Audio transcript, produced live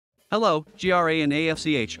Hello, GRA and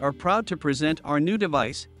AFCH are proud to present our new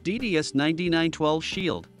device, DDS AD9912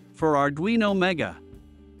 Shield, for Arduino MEGA.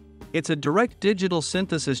 It's a direct digital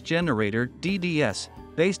synthesis generator, DDS,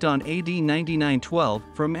 based on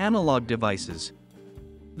AD9912 from analog devices.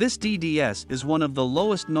 This DDS is one of the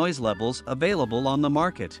lowest noise levels available on the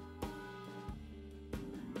market.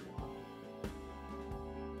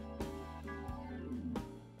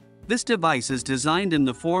 This device is designed in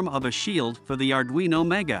the form of a shield for the Arduino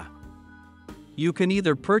MEGA. You can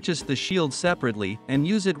either purchase the shield separately and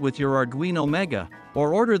use it with your Arduino MEGA,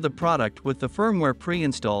 or order the product with the firmware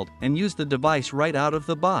pre-installed and use the device right out of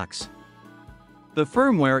the box. The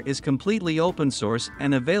firmware is completely open source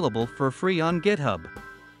and available for free on GitHub.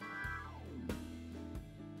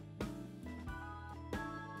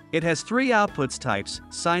 It has three outputs types: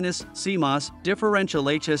 sinus, CMOS, differential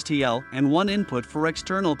HSTL, and one input for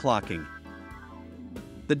external clocking.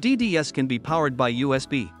 The DDS can be powered by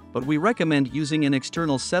USB, but we recommend using an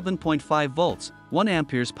external 7.5 volts, 1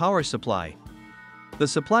 amperes power supply. The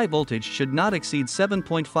supply voltage should not exceed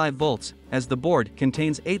 7.5 volts, as the board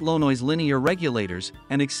contains 8 low-noise linear regulators,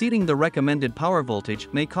 and exceeding the recommended power voltage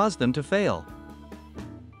may cause them to fail.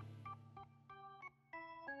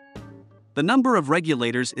 The number of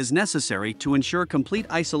regulators is necessary to ensure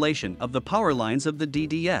complete isolation of the power lines of the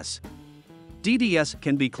DDS. DDS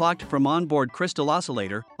can be clocked from onboard crystal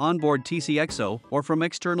oscillator, onboard TCXO, or from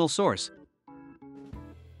external source.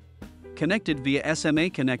 Connected via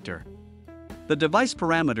SMA connector. The device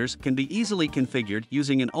parameters can be easily configured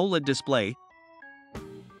using an OLED display,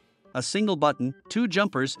 a single button, 2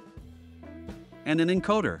 jumpers, and an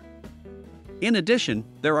encoder. In addition,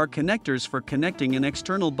 there are connectors for connecting an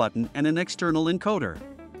external button and an external encoder.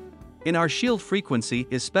 In our shield, frequency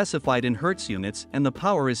is specified in Hertz units and the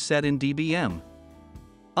power is set in dBm.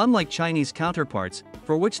 Unlike Chinese counterparts,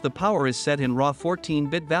 for which the power is set in raw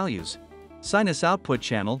 14-bit values, sinus output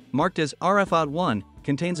channel, marked as RFOut1,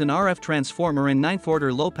 contains an RF transformer and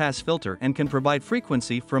 9th-order low-pass filter and can provide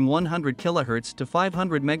frequency from 100 kHz to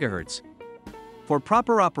 500 MHz. For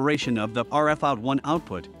proper operation of the RFOut1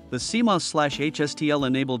 output, the CMOS/HSTL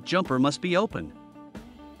enabled jumper must be open.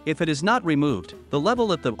 If it is not removed, the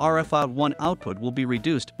level at the RFOut1 output will be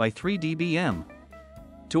reduced by 3 dBm.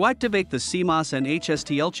 To activate the CMOS and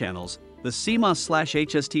HSTL channels, the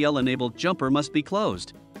CMOS/HSTL enabled jumper must be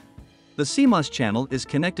closed. The CMOS channel is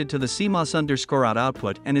connected to the CMOS_out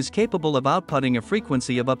output and is capable of outputting a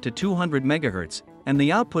frequency of up to 200 MHz, and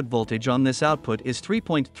the output voltage on this output is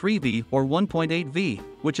 3.3 V or 1.8 V,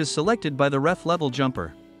 which is selected by the ref level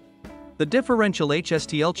jumper. The differential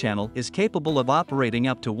HSTL channel is capable of operating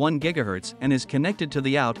up to 1 GHz and is connected to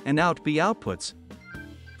the out and out B outputs.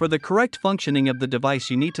 For the correct functioning of the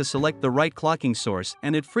device, you need to select the right clocking source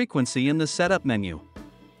and its frequency in the setup menu.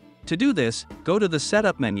 To do this, go to the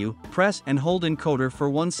setup menu, press and hold encoder for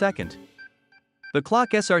 1 second. The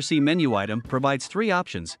clock SRC menu item provides 3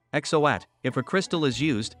 options: XOAT, if a crystal is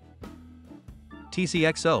used,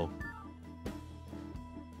 TCXO,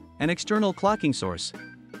 and external clocking source.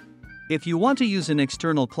 If you want to use an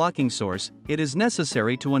external clocking source, it is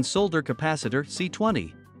necessary to unsolder capacitor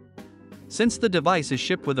C20. Since the device is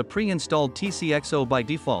shipped with a pre-installed TCXO by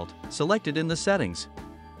default, selected in the settings.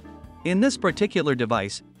 In this particular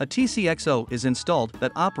device, a TCXO is installed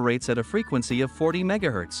that operates at a frequency of 40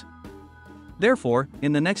 MHz. Therefore,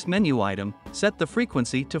 in the next menu item, set the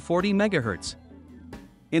frequency to 40 MHz.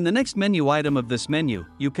 In the next menu item of this menu,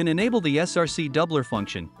 you can enable the SRC doubler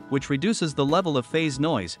function, which reduces the level of phase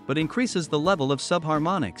noise but increases the level of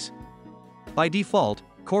subharmonics. By default,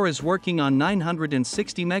 core is working on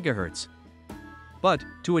 960 MHz. But,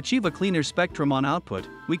 to achieve a cleaner spectrum on output,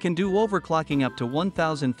 we can do overclocking up to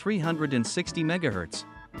 1360 MHz.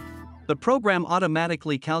 The program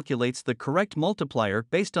automatically calculates the correct multiplier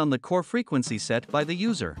based on the core frequency set by the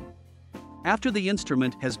user. After the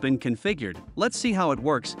instrument has been configured, let's see how it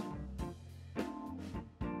works.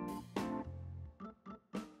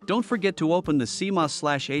 Don't forget to open the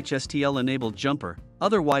CMOS/HSTL enabled jumper,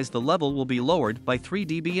 otherwise the level will be lowered by 3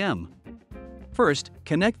 dBm. First,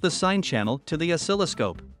 connect the SINE channel to the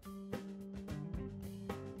oscilloscope.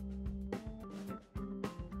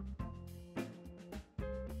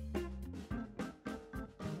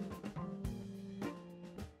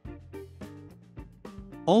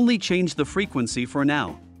 Only change the frequency for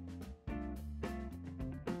now.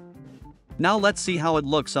 Now let's see how it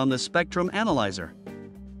looks on the spectrum analyzer.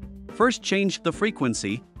 First change the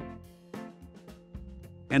frequency,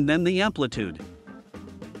 and then the amplitude.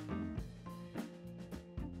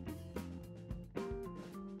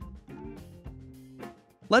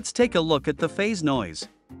 Let's take a look at the phase noise.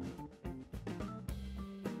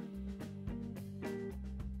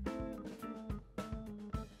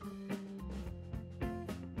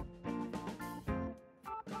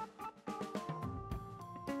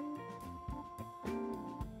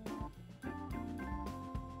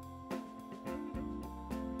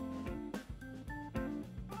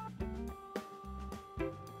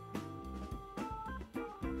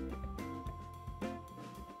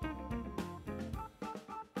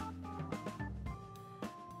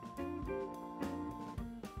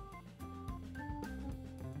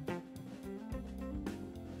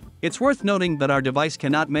 It's worth noting that our device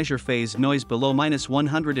cannot measure phase noise below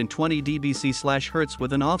 -120 dBc/Hz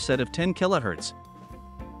with an offset of 10 kHz.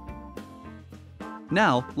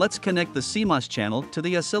 Now, let's connect the CMOS channel to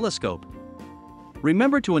the oscilloscope.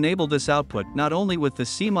 Remember to enable this output not only with the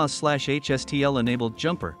CMOS/HSTL enabled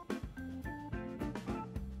jumper,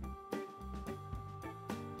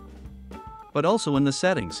 but also in the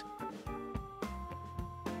settings.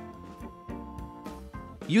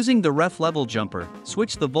 Using the ref level jumper,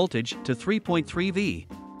 switch the voltage to 3.3 V.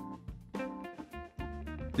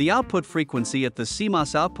 The output frequency at the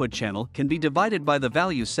CMOS output channel can be divided by the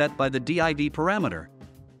value set by the DID parameter.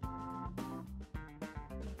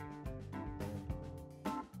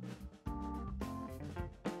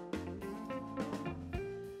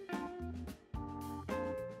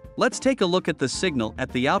 Let's take a look at the signal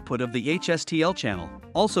at the output of the HSTL channel.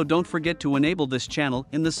 Also, don't forget to enable this channel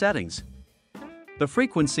in the settings. The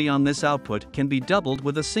frequency on this output can be doubled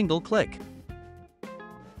with a single click.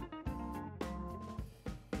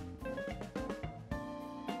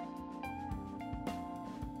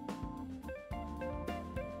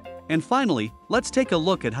 And finally, let's take a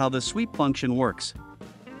look at how the sweep function works.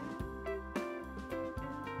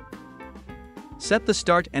 Set the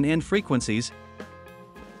start and end frequencies,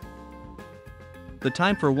 the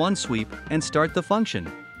time for one sweep, and start the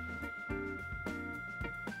function.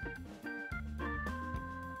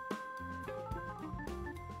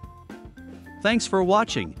 Thanks for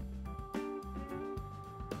watching.